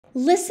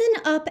Listen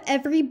up,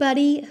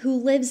 everybody who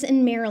lives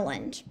in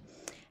Maryland.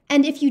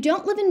 And if you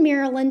don't live in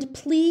Maryland,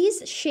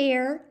 please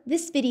share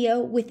this video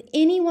with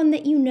anyone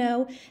that you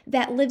know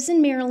that lives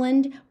in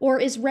Maryland or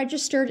is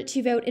registered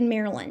to vote in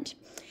Maryland.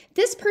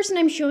 This person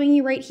I'm showing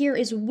you right here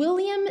is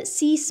William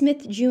C.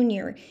 Smith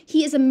Jr.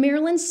 He is a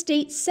Maryland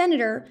state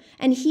senator,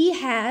 and he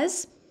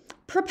has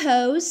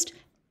proposed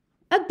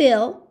a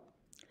bill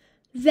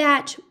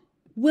that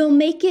will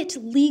make it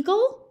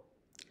legal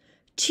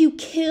to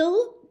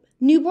kill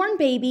newborn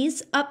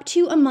babies up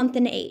to a month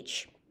in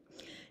age.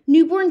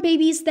 Newborn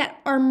babies that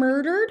are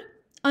murdered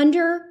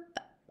under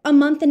a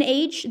month in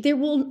age,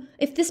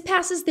 if this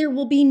passes, there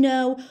will be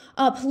no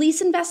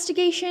police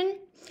investigation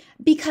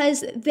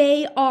because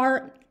they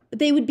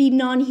would be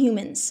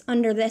non-humans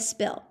under this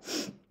bill.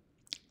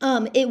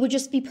 It would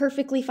just be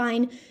perfectly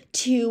fine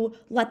to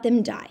let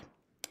them die.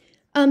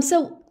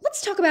 So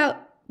let's talk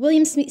about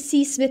William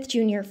C. Smith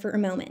Jr. for a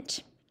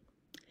moment.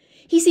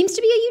 He seems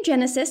to be a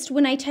eugenicist.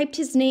 When I typed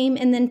his name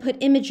and then put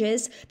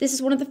images, this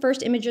is one of the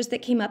first images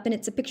that came up, and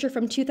it's a picture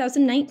from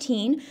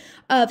 2019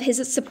 of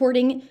his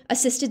supporting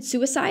assisted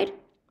suicide.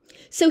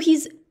 So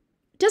he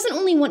doesn't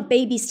only want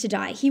babies to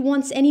die. He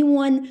wants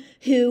anyone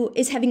who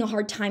is having a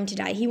hard time to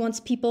die. He wants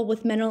people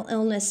with mental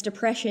illness,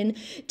 depression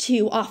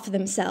to off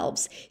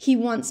themselves. He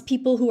wants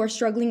people who are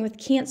struggling with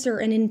cancer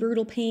and in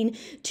brutal pain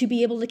to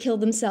be able to kill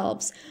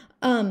themselves.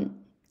 And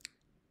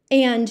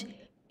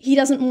he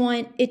doesn't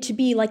want it to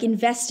be like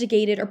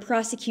investigated or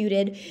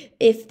prosecuted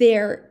if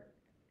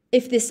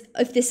this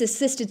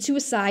assisted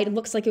suicide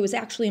looks like it was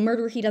actually a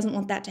murder. He doesn't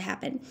want that to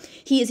happen.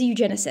 He is a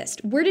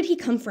eugenicist. Where did he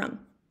come from?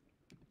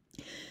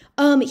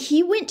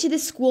 He went to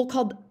this school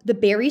called the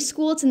Berry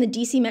School. It's in the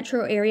DC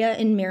metro area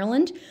in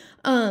Maryland.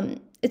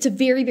 It's a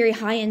very, very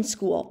high-end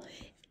school.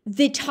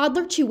 The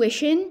toddler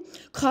tuition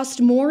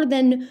cost more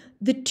than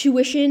the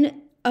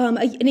tuition, an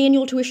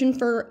annual tuition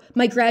for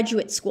my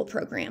graduate school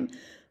program.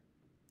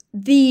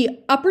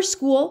 The upper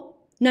school,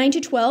 9 to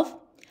 12,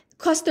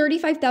 costs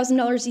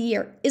 $35,000 a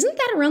year. Isn't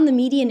that around the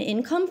median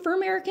income for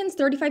Americans,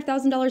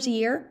 $35,000 a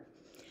year?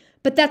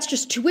 But that's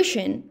just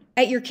tuition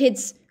at your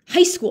kid's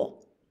high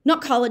school,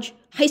 not college,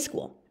 high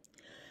school.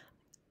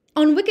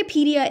 On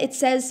Wikipedia, it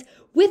says,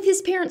 with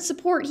his parents'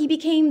 support, he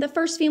became the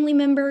first family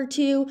member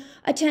to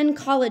attend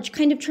college,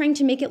 kind of trying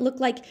to make it look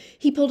like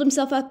he pulled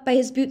himself up by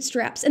his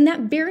bootstraps. And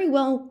that very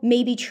well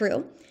may be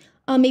true.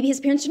 Maybe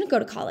his parents didn't go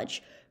to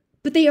college,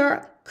 but they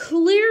are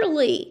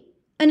clearly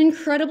an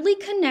incredibly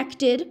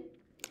connected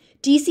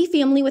DC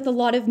family with a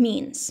lot of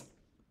means.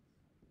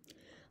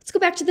 Let's go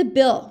back to the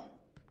bill.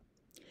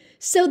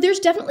 So there's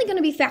definitely going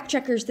to be fact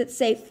checkers that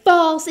say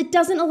false, it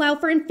doesn't allow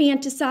for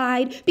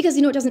infanticide, because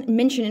it doesn't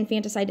mention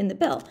infanticide in the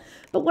bill.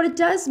 But what it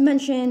does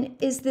mention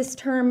is this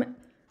term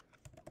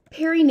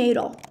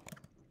perinatal.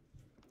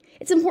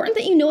 It's important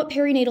that you know what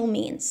perinatal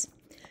means.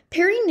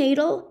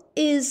 Perinatal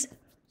is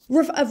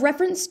a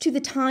reference to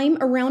the time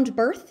around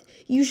birth.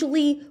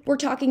 Usually we're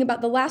talking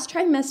about the last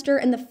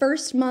trimester and the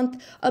first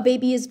month a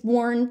baby is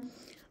born,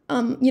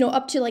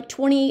 up to like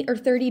 20 or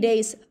 30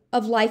 days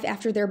of life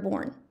after they're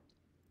born.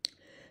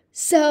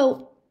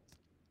 So,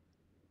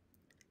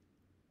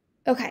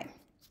 okay.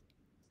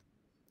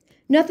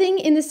 Nothing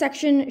in this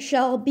section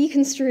shall be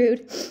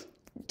construed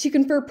to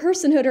confer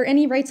personhood or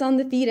any rights on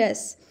the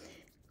fetus.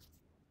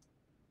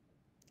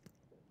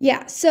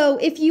 Yeah, so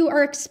if you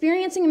are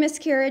experiencing a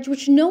miscarriage,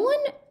 which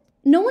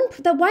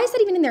why is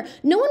that even in there?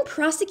 No one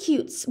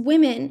prosecutes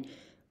women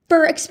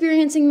for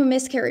experiencing a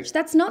miscarriage.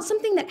 That's not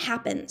something that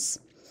happens.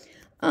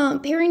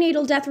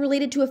 Perinatal death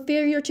related to a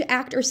failure to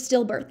act or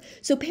stillbirth.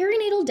 So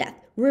perinatal death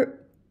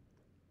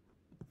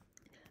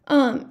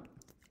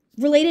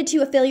related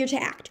to a failure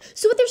to act.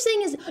 So what they're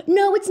saying is,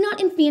 no, it's not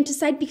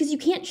infanticide because you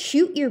can't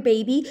shoot your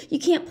baby. You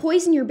can't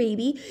poison your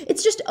baby.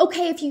 It's just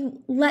okay if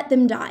you let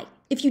them die.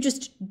 If you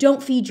just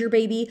don't feed your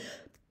baby,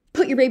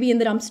 put your baby in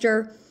the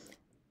dumpster,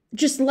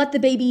 just let the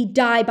baby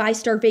die by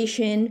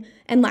starvation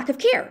and lack of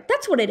care.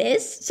 That's what it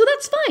is. So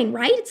that's fine,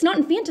 right? It's not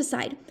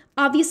infanticide.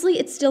 Obviously,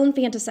 it's still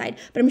infanticide.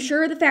 But I'm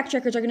sure the fact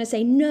checkers are going to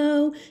say,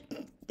 no,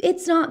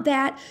 it's not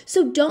that.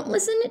 So don't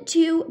listen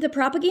to the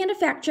propaganda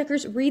fact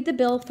checkers. Read the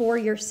bill for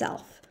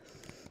yourself.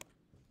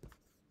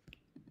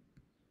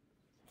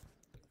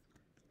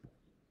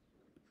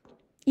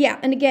 Yeah,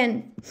 and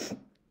again,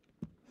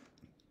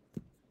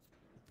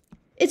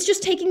 it's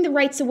just taking the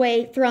rights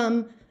away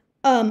from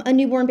a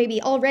newborn baby.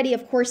 Already,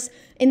 of course,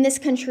 in this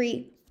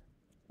country,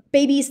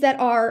 babies that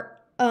are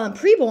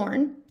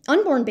preborn,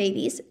 unborn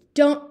babies,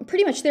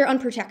 they're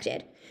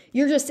unprotected.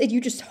 You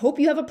just hope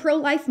you have a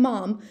pro-life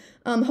mom,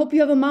 hope you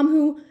have a mom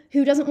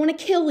who doesn't want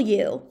to kill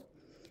you,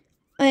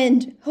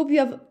 and hope you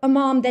have a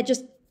mom that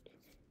just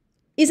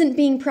isn't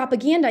being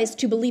propagandized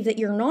to believe that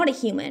you're not a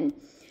human.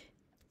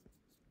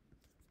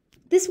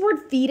 This word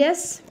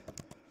fetus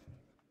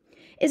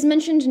is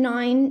mentioned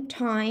 9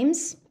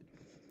 times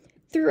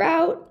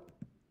throughout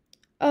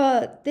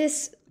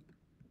this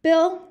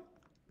bill.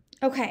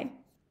 Okay.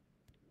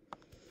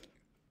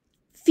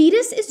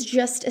 Fetus is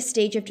just a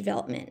stage of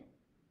development.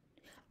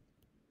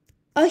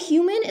 A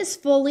human is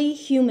fully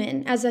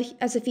human as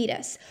a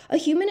fetus. A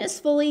human is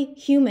fully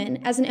human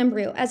as an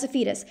embryo, as a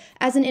fetus,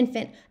 as an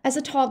infant, as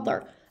a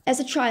toddler, as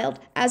a child,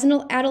 as an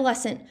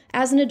adolescent,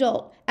 as an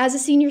adult, as a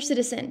senior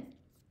citizen.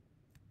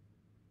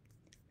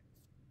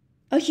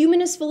 A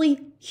human is fully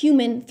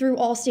human through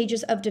all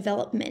stages of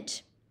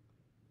development.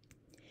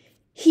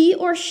 He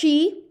or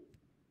she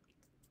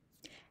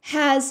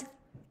has,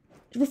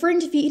 referring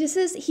to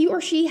fetuses, he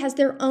or she has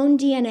their own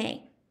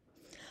DNA.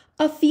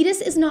 A fetus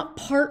is not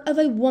part of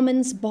a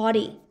woman's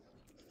body.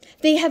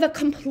 They have a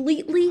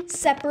completely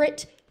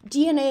separate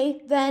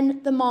DNA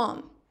than the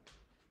mom.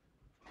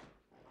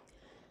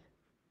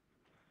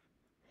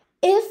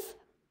 If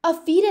a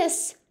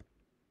fetus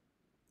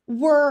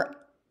were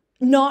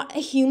not a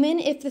human,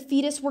 if the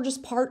fetus were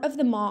just part of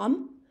the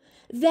mom,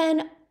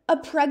 then a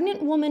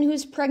pregnant woman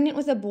who's pregnant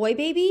with a boy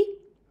baby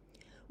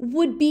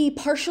would be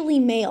partially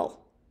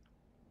male.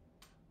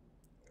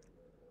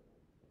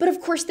 But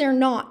of course they're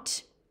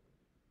not.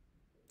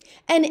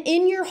 And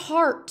in your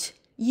heart,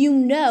 you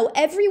know,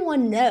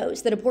 everyone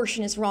knows that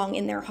abortion is wrong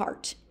in their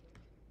heart.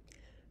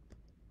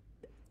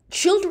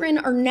 Children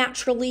are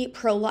naturally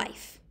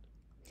pro-life.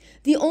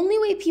 The only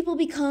way people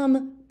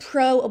become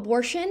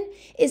pro-abortion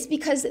is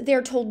because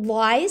they're told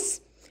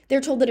lies,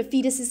 they're told that a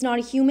fetus is not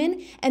a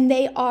human, and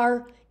they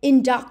are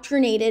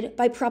indoctrinated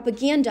by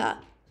propaganda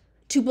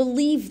to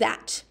believe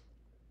that.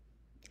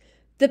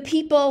 The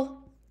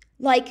people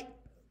like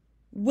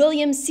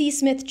William C.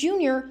 Smith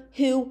Jr.,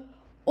 who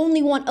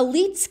only want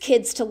elites'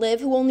 kids to live,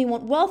 who only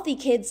want wealthy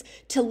kids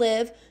to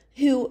live,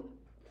 who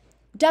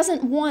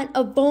doesn't want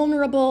a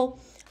vulnerable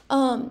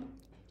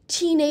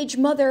teenage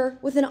mother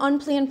with an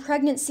unplanned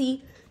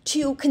pregnancy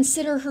to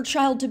consider her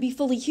child to be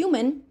fully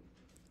human.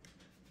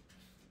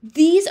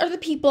 These are the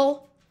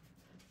people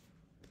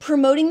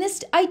promoting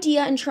this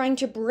idea and trying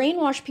to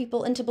brainwash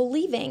people into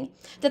believing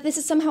that this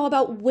is somehow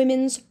about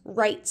women's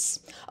rights.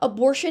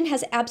 Abortion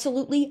has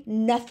absolutely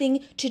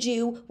nothing to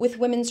do with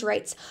women's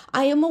rights.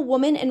 I am a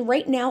woman, and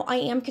right now I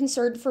am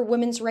concerned for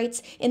women's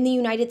rights in the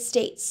United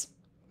States.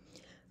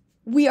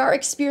 We are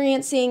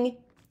experiencing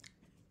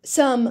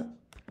some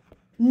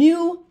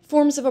new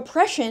forms of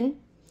oppression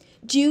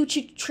due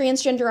to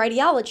transgender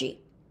ideology.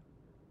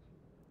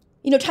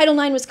 You know, Title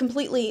IX was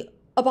completely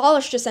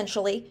abolished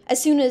essentially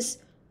as soon as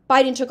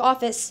Biden took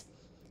office.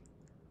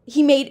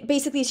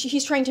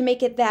 He's trying to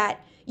make it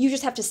that you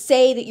just have to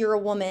say that you're a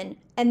woman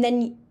and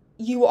then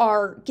you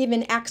are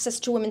given access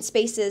to women's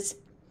spaces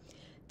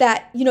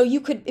that, you know,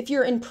 you could, if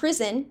you're in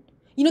prison,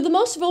 you know, the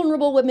most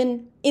vulnerable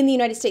women in the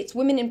United States,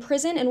 women in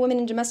prison and women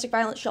in domestic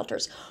violence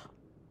shelters,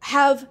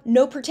 have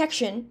no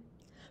protection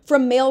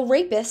from male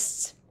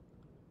rapists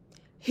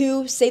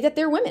who say that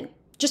they're women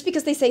just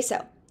because they say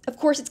so. Of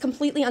course, it's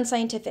completely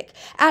unscientific,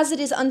 as it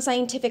is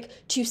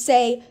unscientific to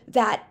say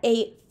that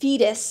a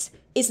fetus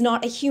is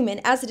not a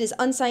human, as it is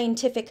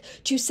unscientific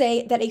to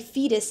say that a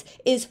fetus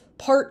is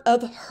part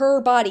of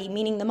her body,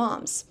 meaning the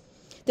mom's.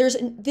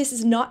 This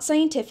is not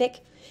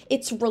scientific.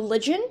 It's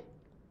religion,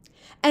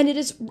 and it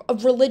is a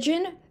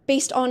religion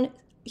based on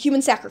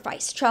human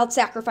sacrifice, child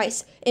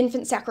sacrifice,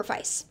 infant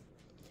sacrifice,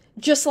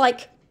 just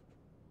like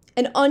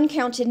an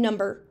uncounted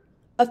number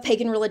of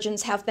pagan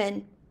religions have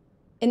been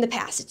in the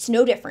past. It's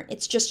no different.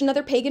 It's just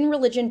another pagan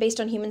religion based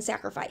on human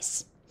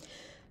sacrifice.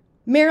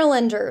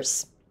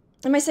 Marylanders,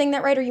 am I saying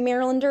that right? Are you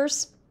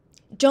Marylanders?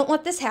 Don't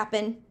let this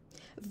happen.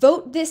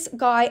 Vote this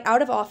guy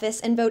out of office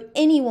and vote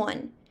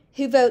anyone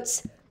who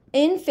votes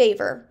in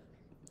favor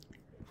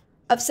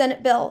of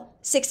Senate Bill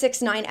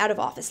 669 out of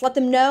office. Let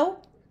them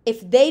know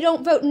if they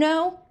don't vote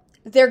no,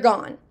 they're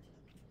gone.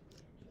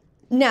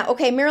 Now,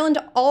 okay, Maryland,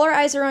 all our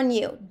eyes are on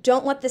you.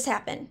 Don't let this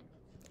happen.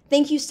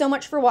 Thank you so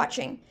much for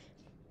watching.